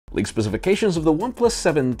Leaked specifications of the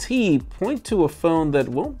OnePlus 7T point to a phone that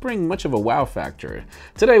won't bring much of a wow factor.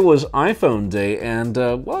 Today was iPhone Day, and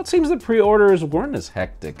well, it seems that pre-orders weren't as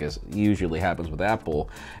hectic as usually happens with Apple.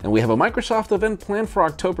 And we have a Microsoft event planned for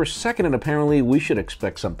October 2nd, and apparently we should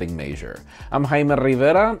expect something major. I'm Jaime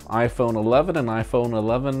Rivera. iPhone 11 and iPhone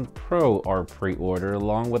 11 Pro are pre-order,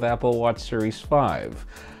 along with Apple Watch Series 5.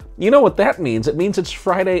 You know what that means? It means it's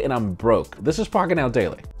Friday and I'm broke. This is Pocketnow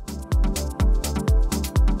Daily.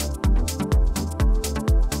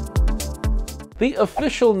 The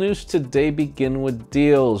official news today begin with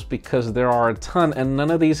deals because there are a ton, and none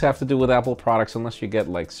of these have to do with Apple products unless you get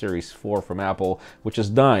like Series 4 from Apple, which is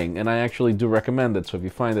dying, and I actually do recommend it, so if you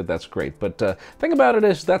find it, that's great. But thing about it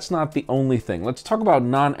is that's not the only thing. Let's talk about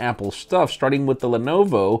non-Apple stuff, starting with the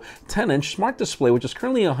Lenovo 10-inch smart display, which is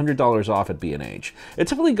currently $100 off at B&H. It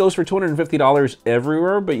typically goes for $250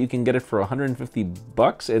 everywhere, but you can get it for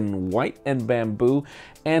 $150 in white and bamboo.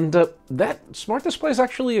 And that smart display is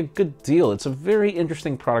actually a good deal. It's a very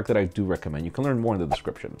interesting product that I do recommend. You can learn more in the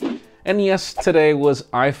description. And yes, today was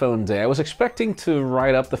iPhone Day. I was expecting to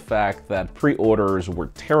write up the fact that pre-orders were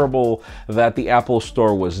terrible, that the Apple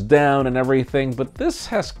Store was down and everything, but this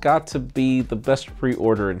has got to be the best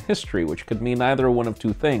pre-order in history, which could mean either one of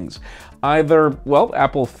two things. Either, well,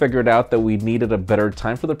 Apple figured out that we needed a better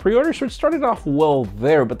time for the pre-order, so it started off well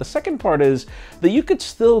there, but the second part is that you could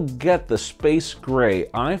still get the space gray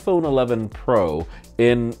iPhone 11 Pro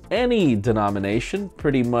in any denomination,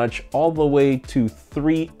 pretty much all the way to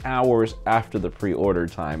 3 hours after the pre-order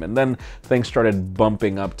time. And then things started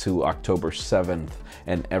bumping up to October 7th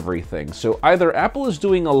and everything. So either Apple is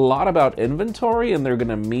doing a lot about inventory and they're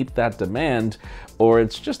gonna meet that demand, or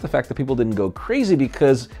it's just the fact that people didn't go crazy,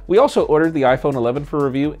 because we also ordered the iPhone 11 for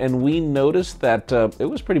review and we noticed that it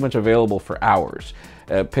was pretty much available for hours.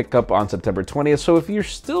 Pick up on September 20th. So if you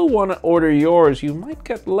still want to order yours, you might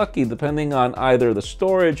get lucky depending on either the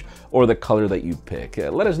storage or the color that you pick.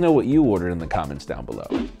 Let us know what you ordered in the comments down below.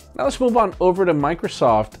 Now let's move on over to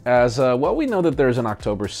Microsoft, as well, we know that there's an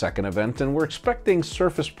October 2nd event and we're expecting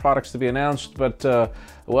Surface products to be announced, but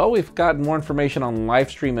well, we've got more information on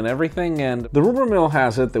Livestream and everything, and the rumor mill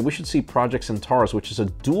has it that we should see Project Centaurus, which is a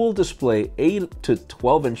dual display 8 to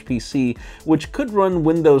 12-inch PC, which could run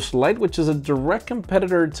Windows Lite, which is a direct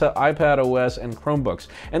competitor to iPadOS and Chromebooks.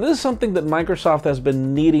 And this is something that Microsoft has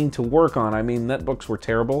been needing to work on. I mean, netbooks were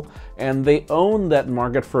terrible, and they owned that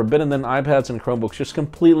market for a bit, and then iPads and Chromebooks just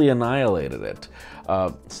completely annihilated it.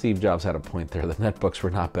 Steve Jobs had a point there. The netbooks were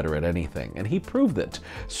not better at anything, and he proved it.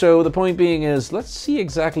 So the point being is, let's see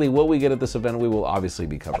exactly what we get at this event. We will obviously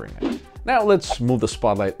be covering it. Now let's move the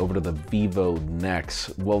spotlight over to the Vivo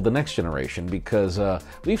Nex, well, the next generation, because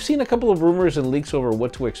we've seen a couple of rumors and leaks over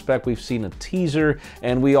what to expect. We've seen a teaser,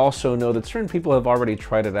 and we also know that certain people have already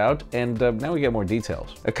tried it out, and now we get more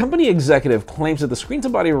details. A company executive claims that the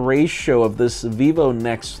screen-to-body ratio of this Vivo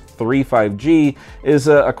Nex 3 5G is,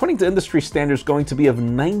 according to industry standards, going to be of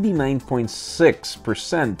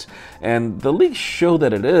 99.6%, and the leaks show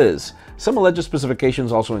that it is. Some alleged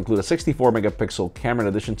specifications also include a 64-megapixel camera in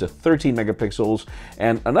addition to 13 megapixels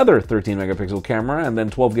and another 13 megapixel camera, and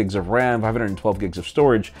then 12 gigs of RAM, 512 gigs of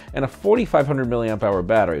storage, and a 4,500 milliamp hour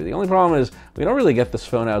battery. The only problem is we don't really get this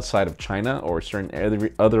phone outside of China or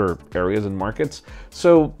certain other areas and markets,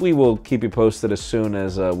 so we will keep you posted as soon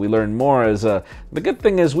as we learn more. As the good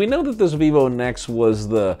thing is, we know that this Vivo Nex was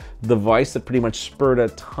the device that pretty much spurred a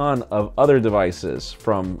ton of other devices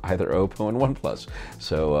from either Oppo and OnePlus,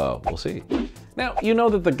 so we'll see. Now, you know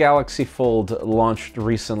that the Galaxy Fold launched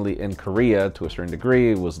recently in Korea to a certain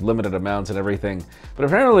degree. It was limited amounts and everything, but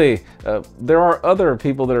apparently there are other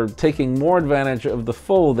people that are taking more advantage of the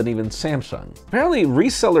Fold than even Samsung. Apparently,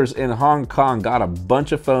 resellers in Hong Kong got a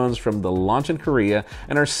bunch of phones from the launch in Korea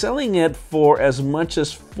and are selling it for as much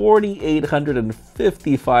as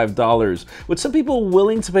 $4,855, with some people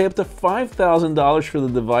willing to pay up to $5,000 for the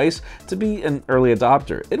device to be an early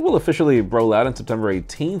adopter. It will officially roll out on September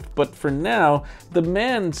 18th, but for now,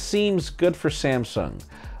 demand seems good for Samsung.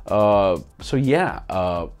 So yeah,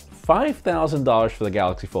 $5,000 for the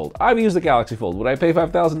Galaxy Fold. I've used the Galaxy Fold. Would I pay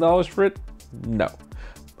 $5,000 for it? No.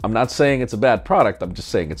 I'm not saying it's a bad product, I'm just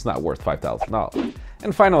saying it's not worth $5,000.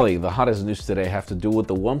 And finally, the hottest news today have to do with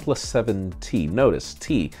the OnePlus 7T. Notice,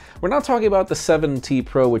 T. We're not talking about the 7T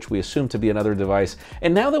Pro, which we assume to be another device.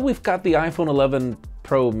 And now that we've got the iPhone 11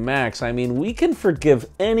 Pro Max, I mean, we can forgive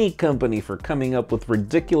any company for coming up with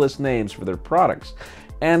ridiculous names for their products.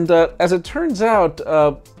 And as it turns out,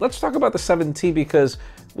 let's talk about the 7T, because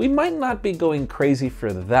we might not be going crazy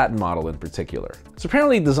for that model in particular. So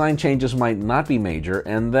apparently design changes might not be major,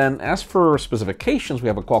 and then as for specifications, we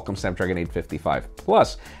have a Qualcomm Snapdragon 855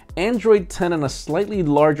 Plus Android 10 and a slightly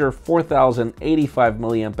larger 4085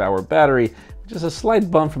 milliamp hour battery, which is a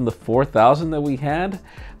slight bump from the 4000 that we had.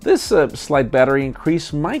 This slight battery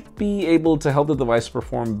increase might be able to help the device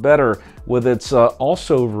perform better with its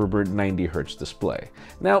also rumored 90 Hz display.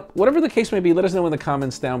 Now, whatever the case may be, let us know in the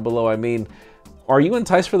comments down below. I mean, are you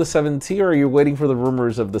enticed for the 7T, or are you waiting for the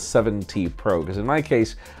rumors of the 7T Pro? Because in my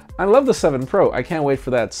case, I love the 7 Pro. I can't wait for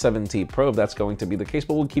that 7T Pro if that's going to be the case,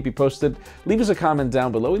 but we'll keep you posted. Leave us a comment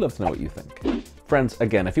down below. We'd love to know what you think. Friends,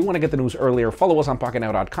 again, if you want to get the news earlier, follow us on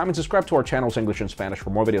Pocketnow.com and subscribe to our channels English and Spanish for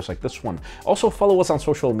more videos like this one. Also, follow us on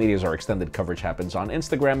social media as our extended coverage happens on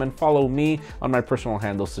Instagram, and follow me on my personal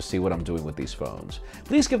handles to see what I'm doing with these phones.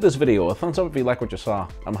 Please give this video a thumbs up if you like what you saw.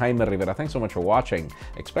 I'm Jaime Rivera. Thanks so much for watching.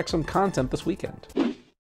 Expect some content this weekend.